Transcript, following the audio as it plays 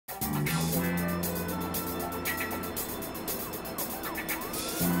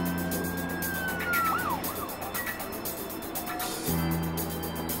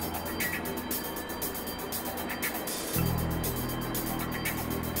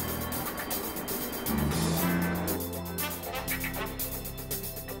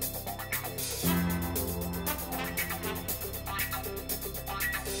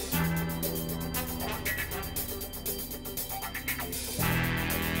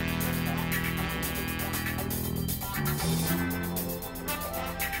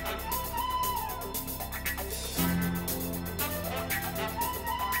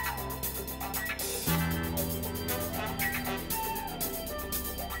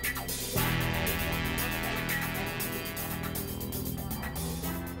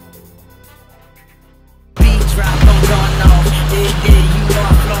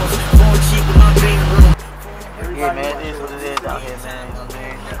man. You know what I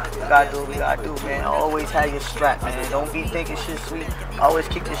mean? We gotta do what we gotta do, man. Always have your strap, man. Don't be thinking shit sweet. Always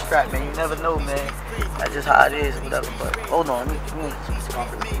keep your strap, man. You never know, man. That's just how it is, whatever. But hold on, let me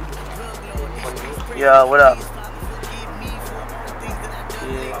yeah, what up?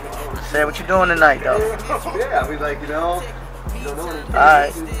 Yeah. Say what you doing tonight, though? Yeah, we like, you know.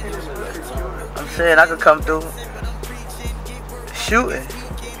 Alright. I'm saying I could come through. Shooting.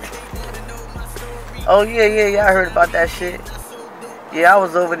 Oh yeah, I heard about that shit. Yeah, I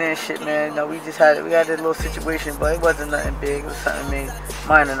was over there and shit, man. No, we had this little situation, but it wasn't nothing big. It was something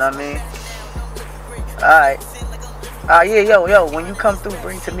minor, know what I mean? Alright. Yeah, yo, when you come through,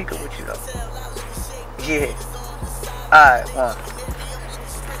 bring Tamika with you, though. Yeah. Alright, one.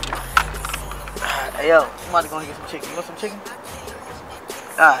 Hey, yo, somebody gonna get some chicken. You want some chicken?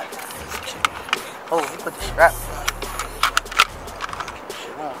 Alright. Oh, we put the strap.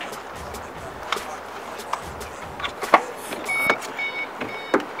 Shit on.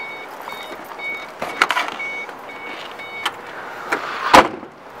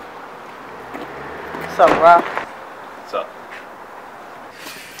 What's up, Rob? What's up?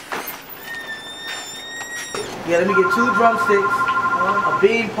 Yeah, let me get 2 drumsticks, a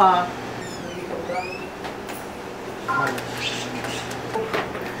bean pie.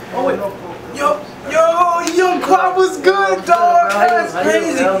 Oh wait, yo, Qua was good, dog. That's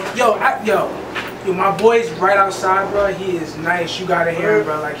crazy. Yo, my boy's right outside, bro. He is nice. You gotta hear him,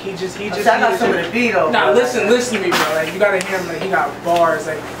 bro. Like he just. I got some of the beat though. Nah, listen to me, bro. Like you gotta hear him. Like he got bars.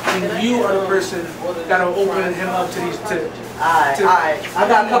 Like and you are the person that'll open him up to these. Alright. I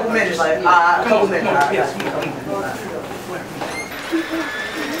got a couple minutes. Like, a couple minutes. Yes.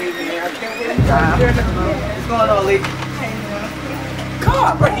 What's going on, Lee? Come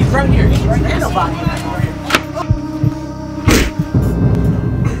on, bro. He's right here. He's right here. Ain't nobody.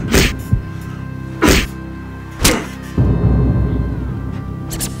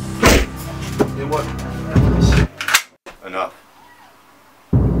 What? Enough.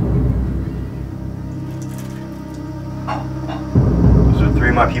 Those are 3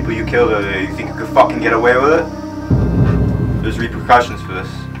 of my people you killed earlier. You think you could fucking get away with it? There's repercussions for this.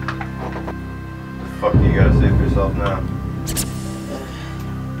 What the fuck do you gotta say for yourself now?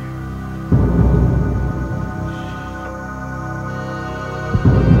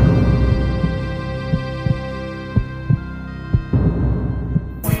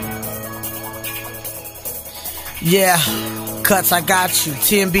 Yeah, cuts, I got you.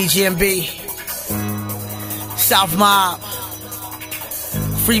 TMB, GMB, South Mob,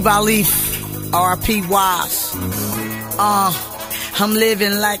 Free by Leaf, RIP Wise. I'm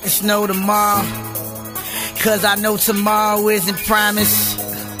living like it's no tomorrow, cause I know tomorrow isn't promised.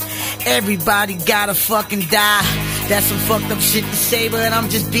 Everybody gotta fucking die. That's some fucked up shit to say, but I'm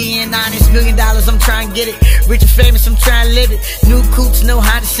just being honest. $1 million, I'm trying to get it. Rich and famous, I'm trying to live it. New coupes, no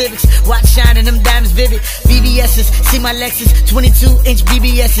Honda Civics. Watch shining, them diamonds vivid. BBS's, see my Lexus, 22-inch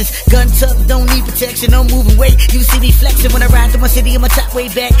BBS's. Gun tuck, don't need protection, no moving weight. You see me flexing when I ride through my city, I'm a top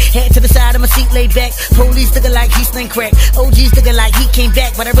way back. Head to the side of my seat, laid back. Police looking like he sling crack. OGs looking like he came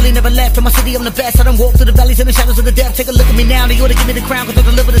back, but I really never left. In my city, I'm the best. I done walk through the valleys and the shadows of the death. Take a look at me now, they ought to give me the crown, cause I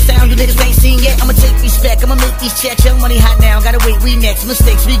deliver the sound you niggas ain't seen yet. I'ma take respect, I'ma make these checks. Young money hot now, gotta wait, we next.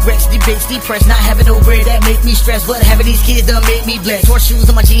 Mistakes, regrets, debates, depressed. Not having no bread, that make me stressed. But having these kids done make me blessed. Horseshoes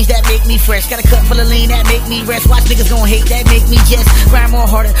on my jeans, that make me fresh. Got a cup full of lean, that make me rest. Watch niggas gon' hate, that make me jest. Rhyme more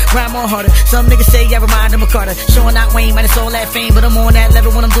harder, rhyme more harder. Some niggas say I remind them of Carter. Showing out Wayne, man, it's all that fame. But I'm on that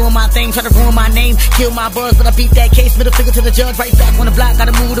level when I'm doing my thing. Try to ruin my name, kill my buzz, but I beat that case. Middle finger to the judge, right back on the block.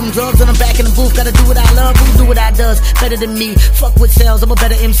 Gotta move them drugs, and I'm back in the booth. Gotta do what I love, who do what I does better than me. Fuck what sells, I'm a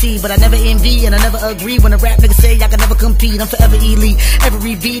better MC. But I never envy, and I never agree. When a rap nigga say I can never compete, I'm forever elite.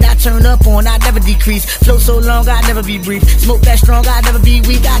 Every beat I turn up on, I never decrease. Flow so long, I never be brief. Smoke that strong, I never be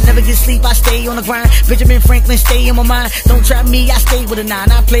weak. I never get sleep, I stay on the grind. Benjamin Franklin, stay in my mind. Don't try me, I stay with a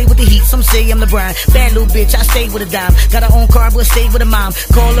 9. I play with the heat, some say I'm the Brian. Bad little bitch, I stay with a dime. Got her own car, but stay with a mom.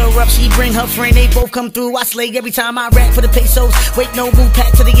 Call her up, she bring her friend. They both come through, I slay every time I rap for the pesos. Wait, no move,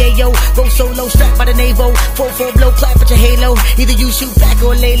 pack to the yayo. Go solo, strapped by the navel. 4-4 blow, clap at your halo. Either you shoot back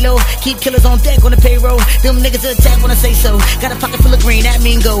or lay low. Keep killers on deck on the payroll. Them niggas attack when I say so. Got a pocket full of green, that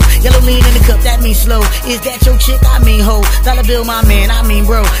mean go. Yellow lean in the cup, that mean slow. Is that your chick? I mean ho. Dollar bill, my man, I mean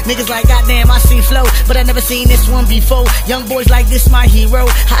bro. Niggas like like goddamn, I see flow, but I never seen this one before. Young boys like this my hero.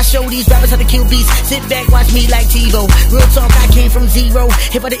 I show these rappers how to kill beats. Sit back, watch me like TiVo. Real talk, I came from zero.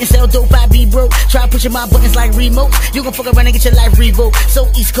 If I didn't sell dope, I'd be broke. Try pushing my buttons like remote. You gon' fuck around and get your life revoked. So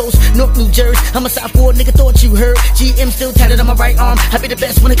East Coast, North New Jersey. I'm a Southport nigga, thought you heard. GM still tatted on my right arm. I be the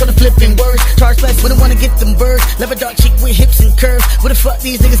best when it comes to flipping words. Charge less when I wanna get them birds. Love a dark chick with hips and curves. Where the fuck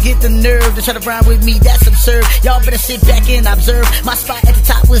these niggas get the nerve to try to rhyme with me? That's absurd. Y'all better sit back and observe. My spot at the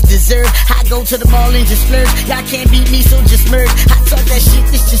top was deserved. I go to the mall and just splurge. Y'all can't beat me, so just merge. I talk that shit,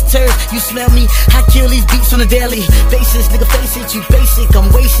 it's just turd. You smell me? I kill these beats on a daily basis. Nigga, face it, you basic. I'm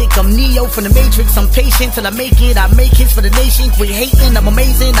way sick. I'm Neo from the Matrix. I'm patient till I make it. I make hits for the nation. Quit hating, I'm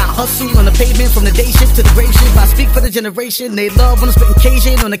amazing. I hustle on the pavement from the day shift to the grave shift. I speak for the generation. They love when I'm spitting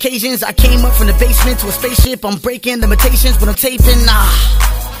Cajun. On occasions, I came up from the basement to a spaceship. I'm breaking limitations when I'm taping.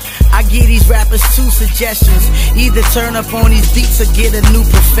 I give these rappers two suggestions. Either turn up on these beats or get a new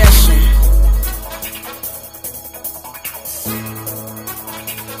profession.